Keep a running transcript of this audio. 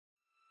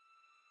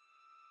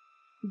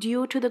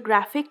Due to the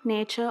graphic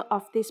nature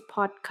of this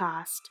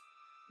podcast,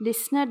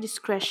 listener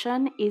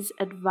discretion is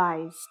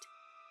advised.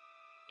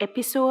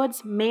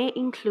 Episodes may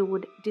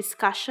include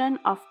discussion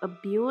of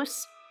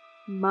abuse,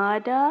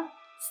 murder,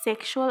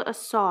 sexual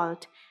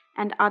assault,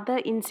 and other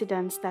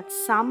incidents that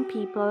some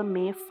people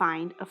may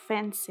find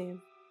offensive.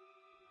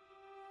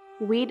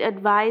 We'd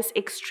advise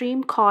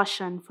extreme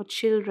caution for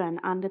children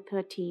under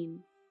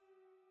 13.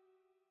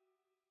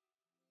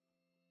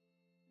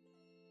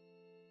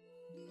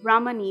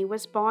 Ramani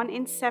was born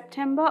in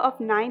September of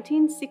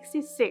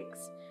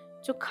 1966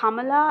 to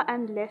Kamala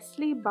and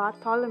Leslie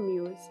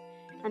Bartholomeusz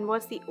and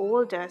was the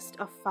oldest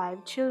of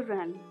 5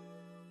 children.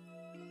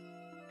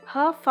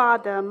 Her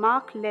father,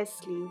 Mark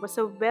Leslie, was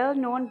a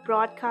well-known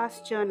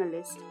broadcast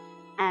journalist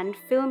and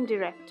film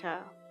director.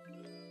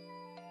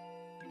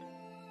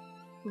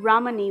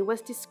 Ramani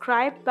was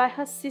described by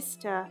her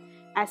sister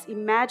as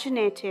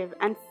imaginative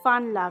and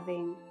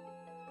fun-loving.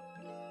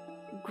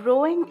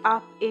 Growing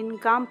up in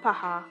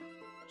Gampaha,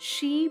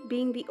 she,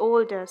 being the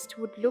oldest,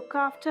 would look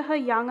after her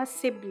younger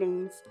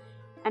siblings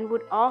and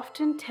would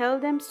often tell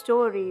them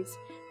stories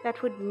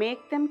that would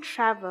make them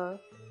travel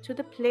to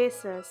the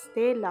places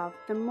they loved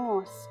the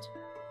most.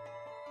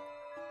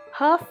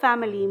 Her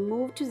family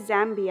moved to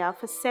Zambia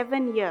for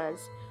 7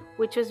 years,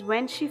 which was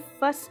when she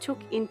first took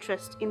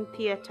interest in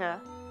theatre,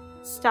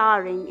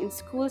 starring in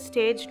school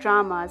stage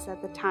dramas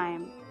at the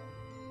time.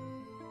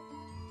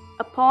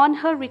 Upon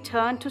her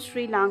return to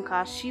Sri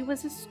Lanka, she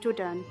was a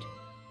student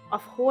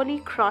of Holy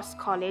Cross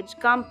College,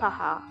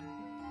 Gampaha,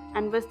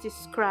 and was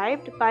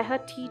described by her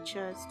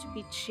teachers to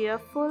be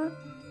cheerful,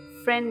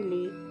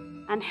 friendly,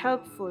 and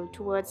helpful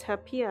towards her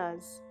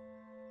peers.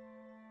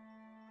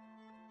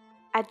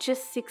 At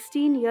just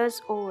 16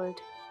 years old,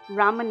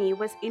 Ramani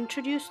was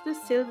introduced to the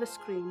silver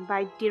screen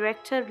by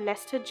director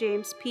Lester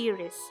James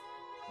Pieris,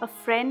 a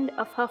friend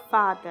of her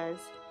father's,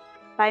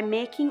 by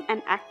making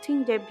an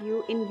acting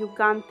debut in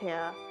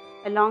Yuganthaya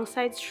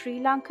alongside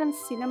Sri Lankan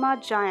cinema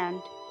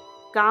giant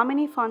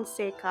Gamini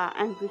Fonseca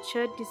and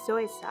Richard de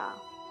Zoisa.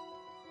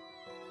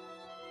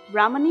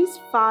 Ramani's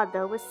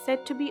father was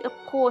said to be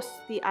opposed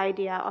to the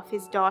idea of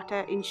his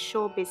daughter in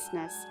show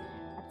business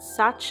at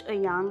such a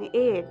young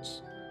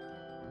age,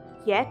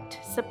 yet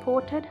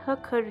supported her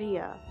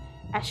career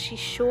as she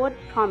showed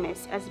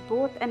promise as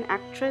both an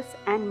actress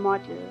and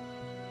model.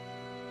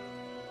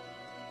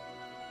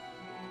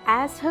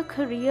 As her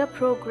career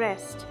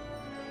progressed,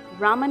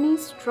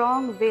 Ramani's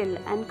strong will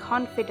and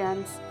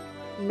confidence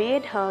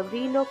made her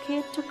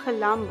relocate to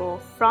Colombo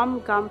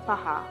from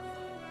Gampaha,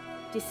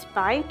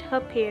 despite her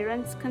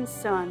parents'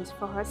 concerns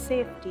for her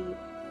safety.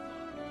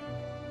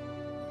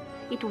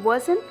 It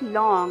wasn't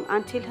long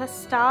until her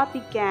star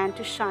began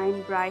to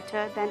shine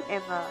brighter than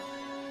ever.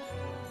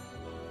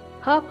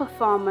 Her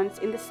performance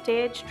in the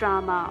stage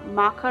drama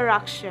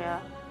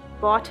Makaraksha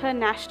brought her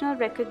national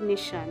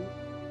recognition.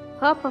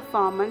 Her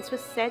performance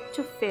was said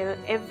to fill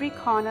every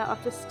corner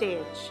of the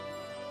stage.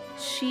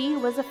 She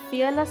was a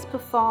fearless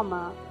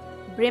performer,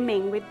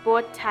 brimming with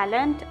both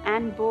talent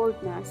and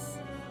boldness.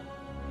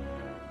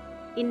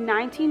 In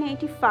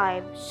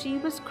 1985, she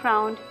was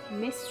crowned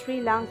Miss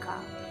Sri Lanka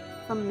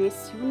for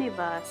Miss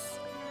Universe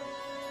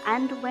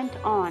and went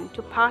on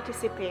to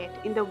participate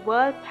in the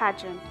World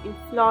Pageant in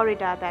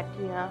Florida that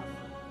year.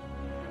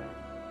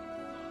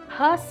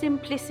 Her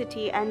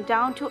simplicity and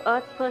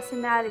down-to-earth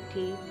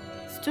personality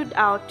stood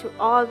out to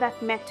all that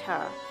met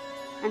her,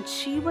 and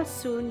she was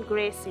soon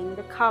gracing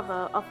the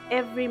cover of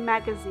every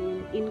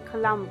magazine in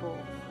Colombo.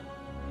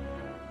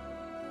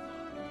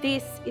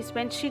 This is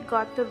when she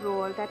got the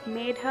role that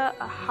made her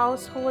a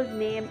household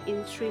name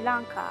in Sri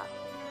Lanka.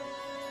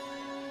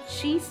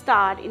 She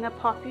starred in a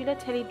popular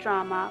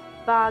teledrama,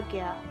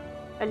 Bhagya,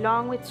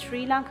 along with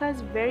Sri Lanka's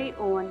very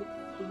own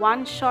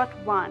one-shot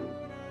one,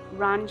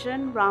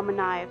 Ranjan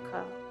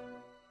Ramanayaka.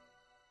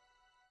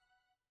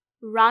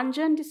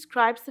 Ranjan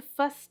describes the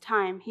first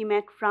time he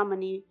met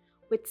Ramani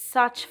with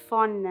such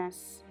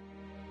fondness.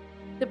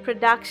 The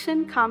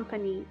production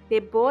company they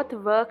both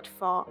worked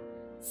for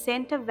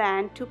sent a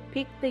van to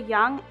pick the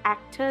young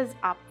actors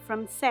up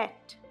from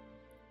set.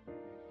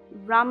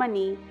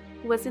 Ramani,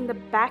 who was in the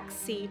back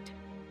seat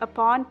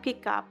upon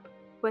pickup,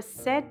 was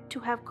said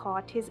to have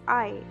caught his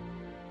eye.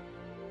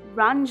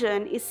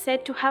 Ranjan is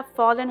said to have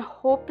fallen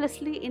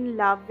hopelessly in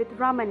love with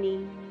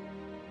Ramani,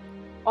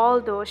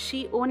 although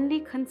she only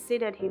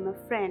considered him a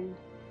friend.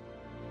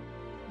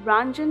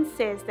 Ranjan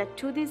says that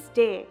to this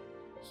day,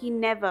 he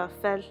never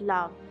felt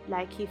love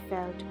like he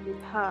felt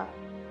with her.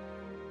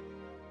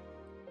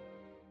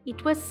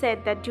 It was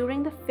said that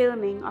during the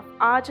filming of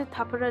Aja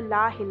Thapara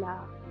Lahila,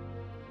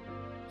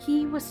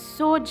 he was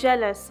so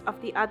jealous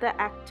of the other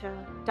actor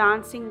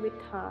dancing with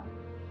her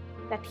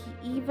that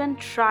he even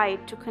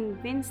tried to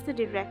convince the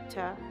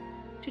director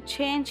to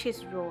change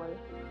his role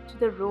to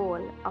the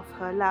role of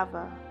her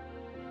lover.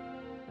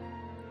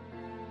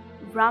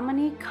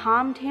 Ramani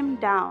calmed him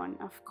down,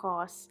 of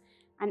course,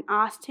 and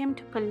asked him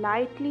to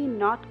politely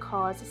not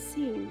cause a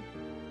scene.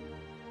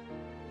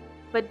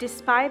 But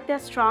despite their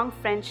strong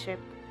friendship,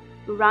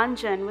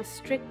 Ranjan was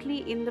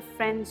strictly in the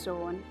friend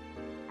zone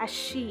as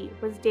she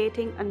was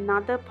dating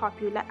another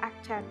popular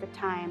actor at the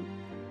time,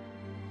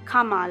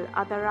 Kamal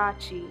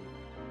Addararachchi.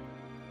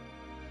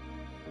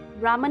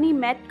 Ramani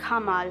met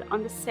Kamal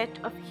on the set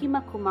of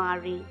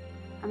Himakumari,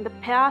 and the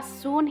pair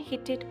soon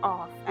hit it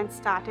off and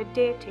started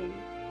dating,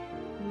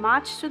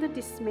 much to the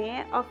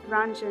dismay of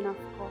Ranjan, of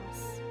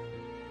course.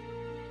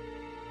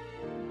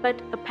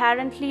 But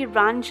apparently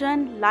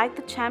Ranjan, like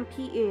the champ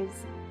he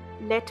is,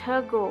 let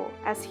her go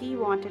as he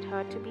wanted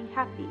her to be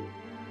happy.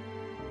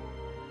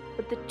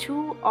 But the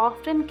two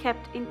often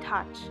kept in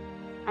touch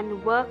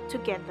and worked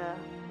together.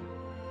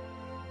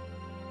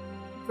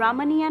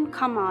 Ramani and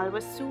Kamal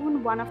were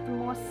soon one of the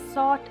most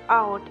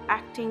sought-out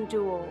acting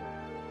duo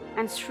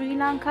and Sri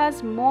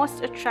Lanka's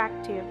most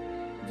attractive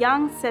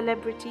young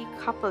celebrity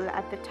couple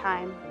at the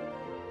time.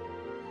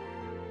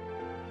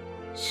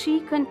 She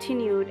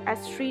continued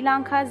as Sri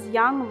Lanka's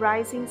young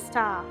rising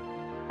star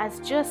as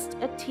just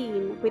a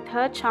teen with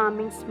her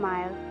charming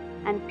smile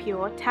and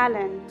pure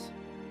talent.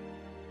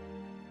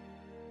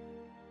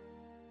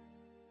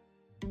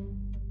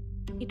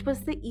 It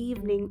was the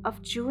evening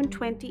of June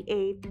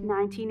 28,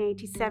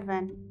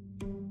 1987.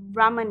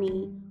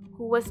 Ramani,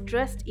 who was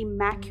dressed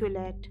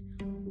immaculate,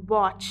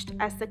 watched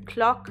as the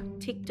clock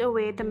ticked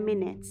away the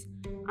minutes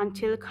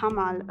until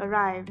Kamal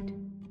arrived.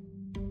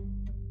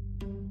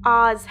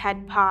 Hours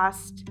had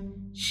passed.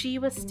 She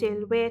was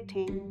still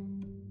waiting.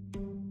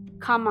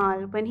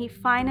 Kamal, when he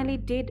finally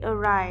did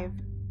arrive,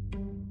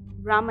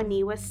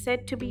 Ramani was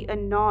said to be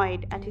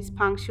annoyed at his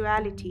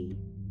punctuality,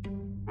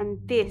 and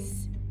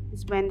this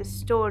is when the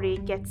story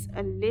gets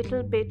a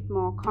little bit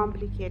more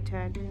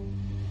complicated.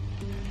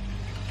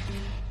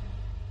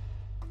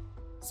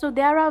 So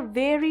there are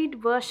varied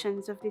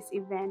versions of this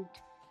event,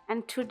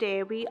 and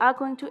today we are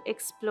going to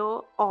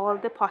explore all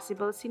the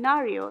possible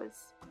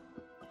scenarios.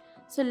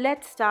 So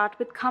let's start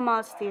with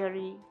Kamal's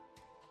theory.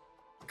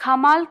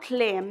 Kamal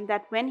claimed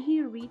that when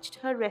he reached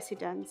her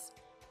residence,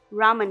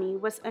 Ramani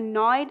was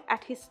annoyed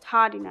at his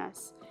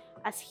tardiness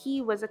as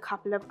he was a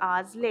couple of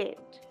hours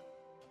late.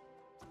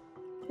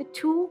 The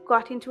two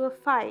got into a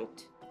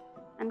fight,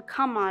 and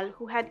Kamal,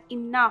 who had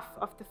enough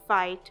of the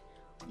fight,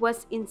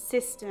 was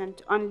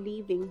insistent on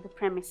leaving the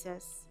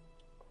premises.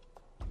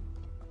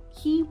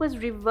 He was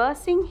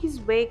reversing his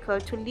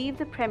vehicle to leave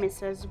the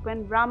premises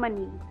when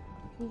Ramani,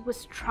 who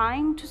was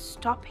trying to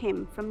stop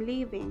him from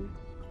leaving,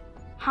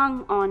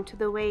 hung on to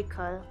the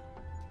vehicle,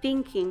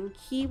 thinking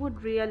he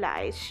would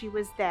realize she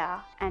was there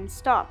and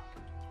stop.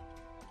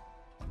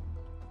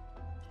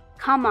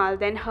 Kamal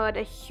then heard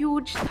a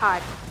huge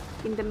thud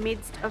in the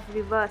midst of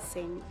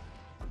reversing.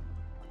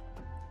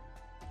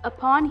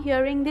 Upon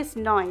hearing this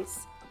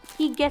noise,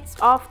 he gets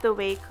off the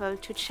vehicle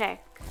to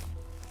check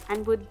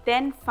and would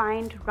then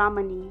find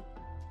Ramani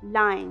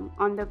lying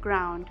on the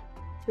ground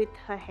with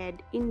her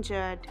head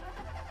injured.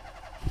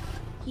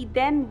 He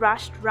then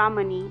rushed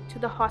Ramani to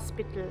the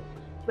hospital,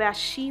 where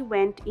she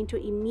went into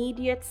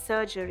immediate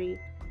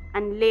surgery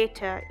and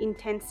later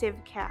intensive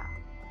care.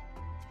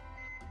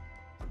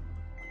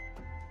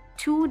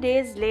 2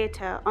 days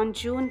later, on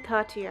June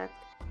 30th,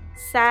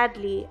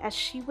 sadly, as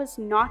she was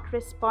not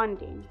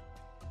responding,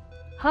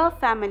 her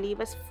family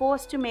was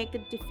forced to make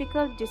the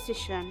difficult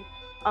decision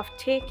of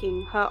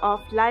taking her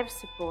off life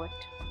support.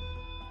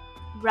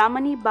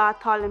 Ramani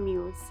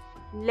Bartholomeusz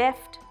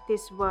left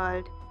this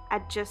world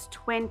at just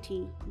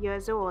 20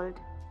 years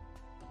old.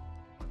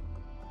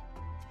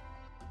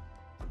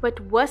 But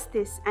was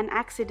this an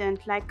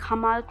accident like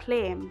Kamal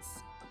claims?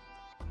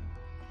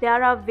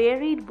 There are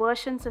varied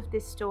versions of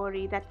this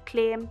story that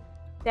claim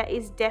there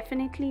is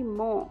definitely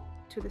more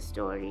to the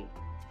story.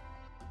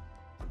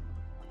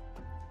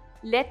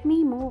 Let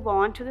me move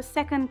on to the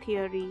second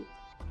theory.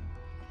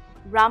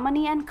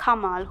 Ramani and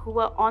Kamal, who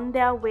were on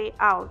their way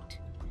out,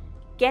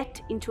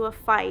 get into a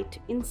fight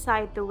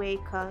inside the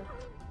vehicle.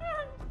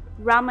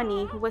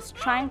 Ramani, who was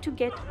trying to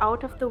get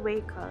out of the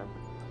vehicle,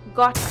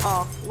 got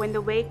off when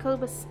the vehicle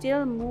was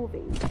still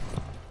moving,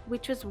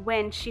 which was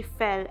when she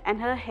fell and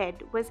her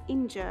head was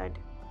injured.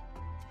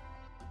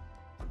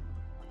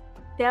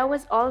 There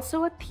was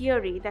also a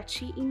theory that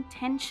she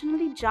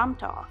intentionally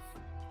jumped off,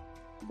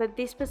 but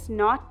this was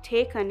not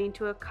taken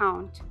into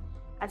account,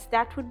 as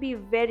that would be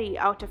very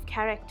out of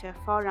character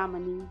for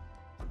Ramani.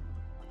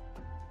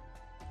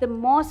 The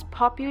most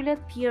popular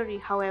theory,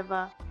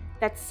 however,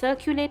 that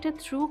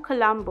circulated through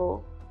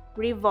Colombo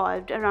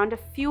revolved around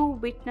a few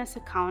witness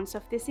accounts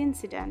of this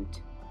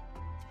incident.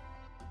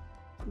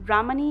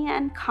 Ramani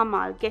and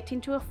Kamal get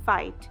into a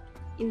fight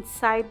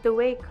inside the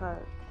vehicle.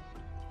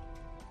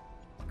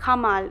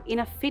 Kamal, in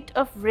a fit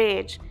of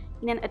rage,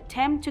 in an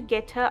attempt to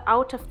get her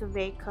out of the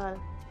vehicle,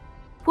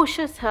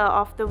 pushes her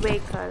off the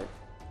vehicle,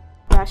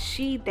 where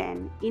she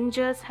then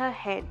injures her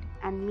head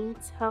and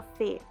meets her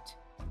fate.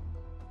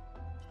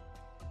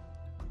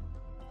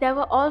 There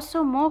were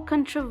also more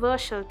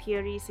controversial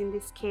theories in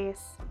this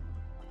case.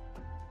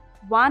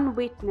 One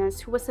witness,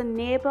 who was a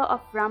neighbor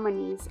of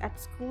Ramani's at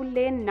School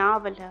Lane,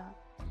 Narvala,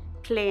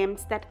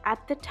 claims that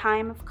at the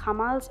time of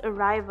Kamal's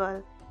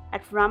arrival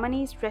at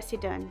Ramani's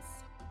residence,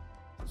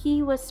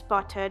 he was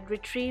spotted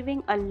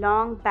retrieving a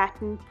long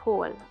baton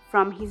pole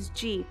from his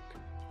jeep.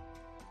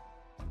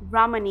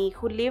 Ramani,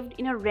 who lived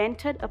in a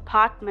rented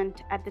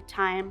apartment at the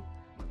time,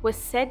 was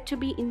said to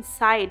be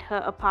inside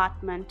her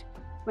apartment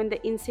when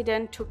the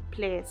incident took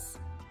place.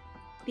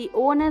 The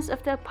owners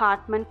of the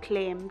apartment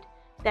claimed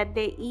that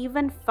they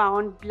even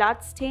found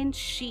blood-stained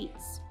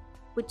sheets,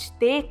 which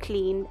they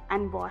cleaned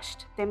and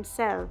washed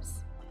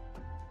themselves.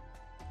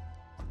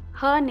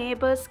 Her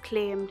neighbors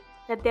claimed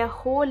that their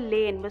whole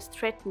lane was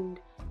threatened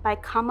by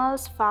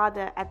Kamal's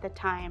father at the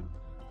time,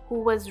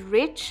 who was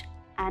rich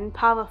and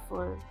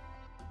powerful.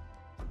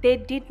 They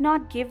did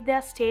not give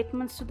their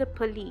statements to the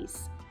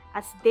police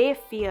as they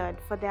feared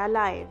for their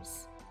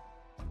lives.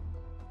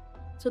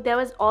 So there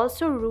was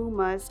also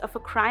rumors of a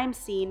crime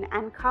scene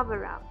and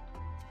cover-up.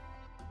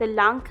 The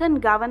Lankan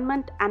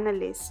government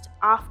analyst,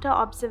 after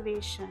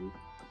observation,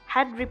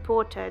 had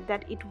reported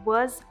that it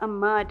was a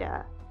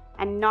murder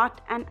and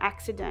not an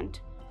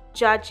accident,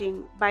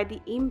 judging by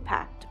the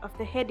impact of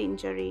the head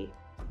injury.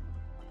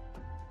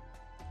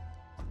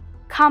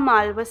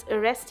 Kamal was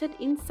arrested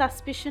in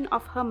suspicion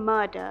of her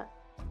murder,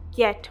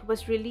 yet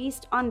was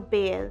released on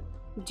bail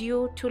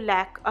due to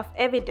lack of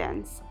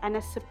evidence and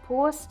a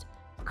supposed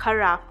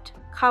corrupt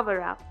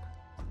cover-up.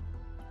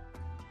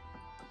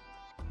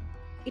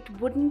 It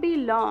wouldn't be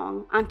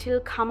long until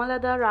Kamal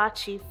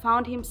Addararachchi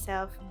found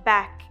himself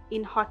back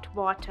in hot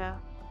water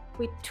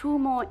with two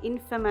more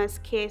infamous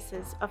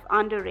cases of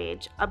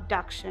underage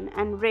abduction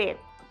and rape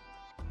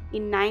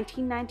in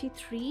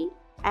 1993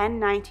 and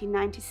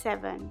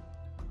 1997.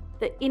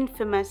 The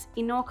infamous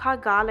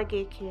Inoka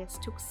Galage case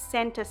took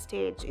center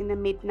stage in the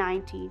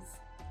mid-90s.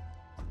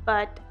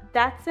 But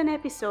that's an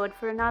episode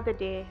for another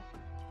day.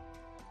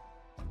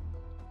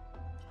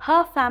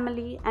 Her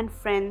family and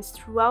friends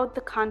throughout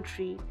the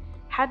country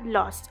had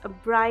lost a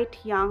bright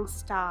young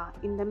star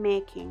in the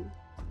making.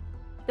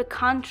 The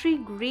country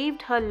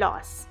grieved her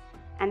loss,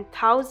 and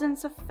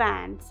thousands of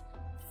fans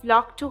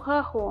flocked to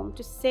her home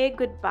to say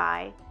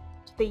goodbye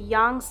to the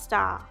young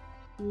star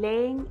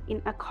laying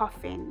in a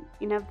coffin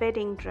in a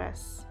wedding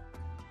dress.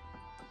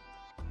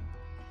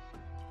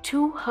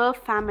 To her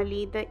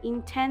family, the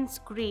intense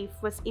grief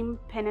was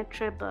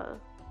impenetrable.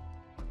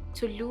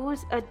 To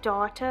lose a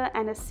daughter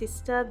and a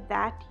sister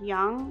that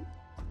young?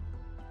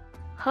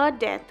 Her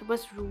death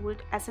was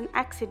ruled as an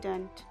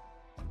accident,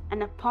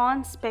 and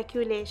upon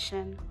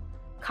speculation,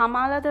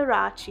 Kamal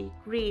Addararachchi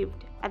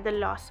grieved at the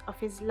loss of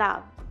his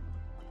love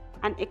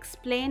and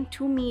explained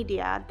to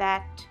media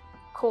that,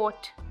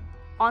 quote,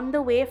 "On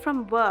the way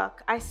from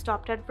work, I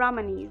stopped at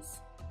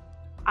Ramani's.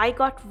 I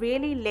got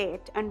really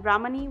late and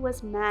Ramani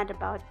was mad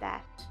about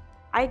that.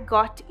 I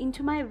got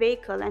into my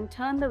vehicle and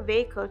turned the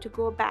vehicle to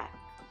go back.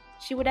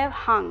 She would have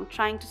hung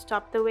trying to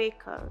stop the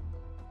vehicle.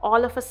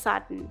 All of a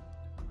sudden,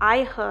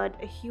 I heard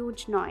a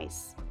huge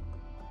noise.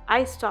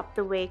 I stopped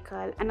the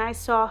vehicle and I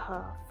saw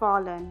her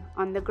fallen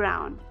on the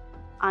ground,"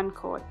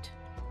 unquote.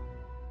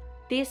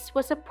 This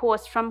was a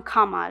post from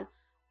Kamal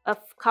a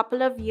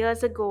couple of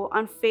years ago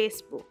on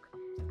Facebook,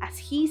 as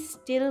he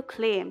still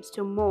claims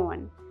to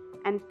mourn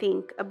and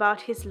think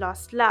about his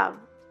lost love.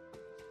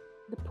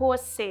 The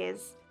post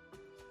says,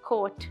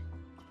 quote,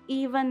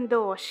 "Even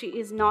though she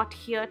is not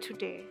here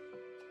today,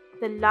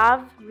 the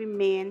love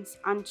remains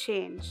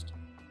unchanged.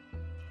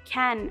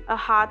 Can a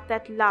heart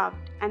that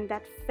loved and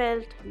that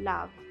felt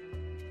love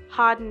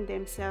harden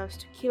themselves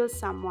to kill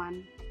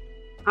someone?"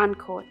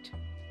 Unquote.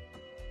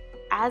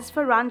 As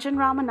for Ranjan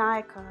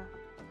Ramanayaka,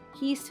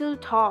 he still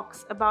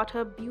talks about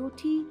her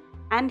beauty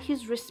and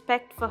his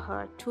respect for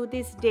her to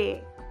this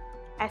day,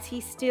 as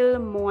he still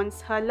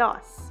mourns her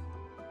loss.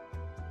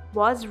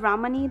 Was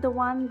Ramani the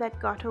one that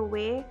got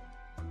away?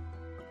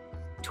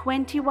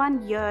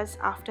 21 years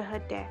after her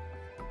death,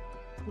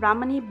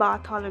 Ramani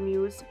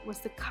Bartholomeusz was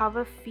the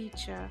cover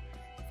feature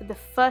for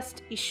the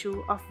first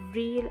issue of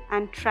Reel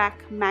and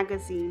Track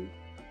magazine,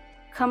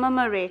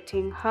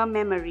 commemorating her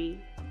memory.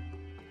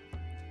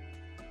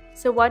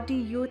 So what do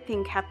you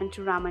think happened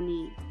to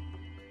Ramani?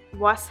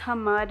 Was her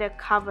murder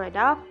covered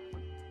up,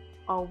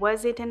 or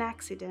was it an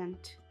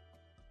accident?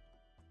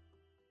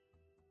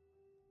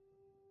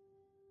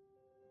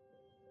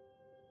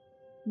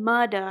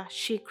 Murder,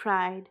 She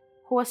Cried,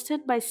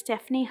 hosted by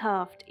Stephanie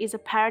Herft, is a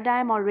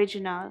Paradeim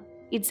original.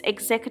 It's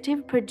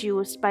executive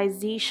produced by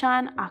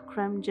Zishan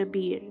Akram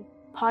Jabir.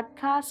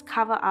 Podcast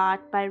cover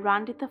art by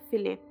Randitha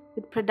Philip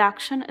with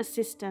production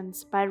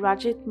assistance by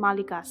Rajit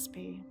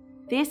Maligaspe.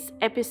 This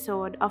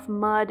episode of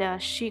Murder,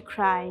 She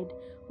Cried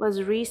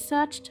was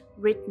researched,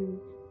 written,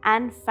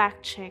 and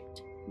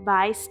fact-checked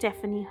by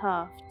Stephanie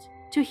Herft.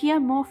 To hear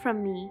more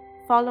from me,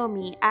 follow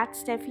me at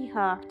Steffi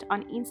Herft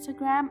on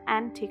Instagram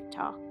and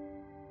TikTok.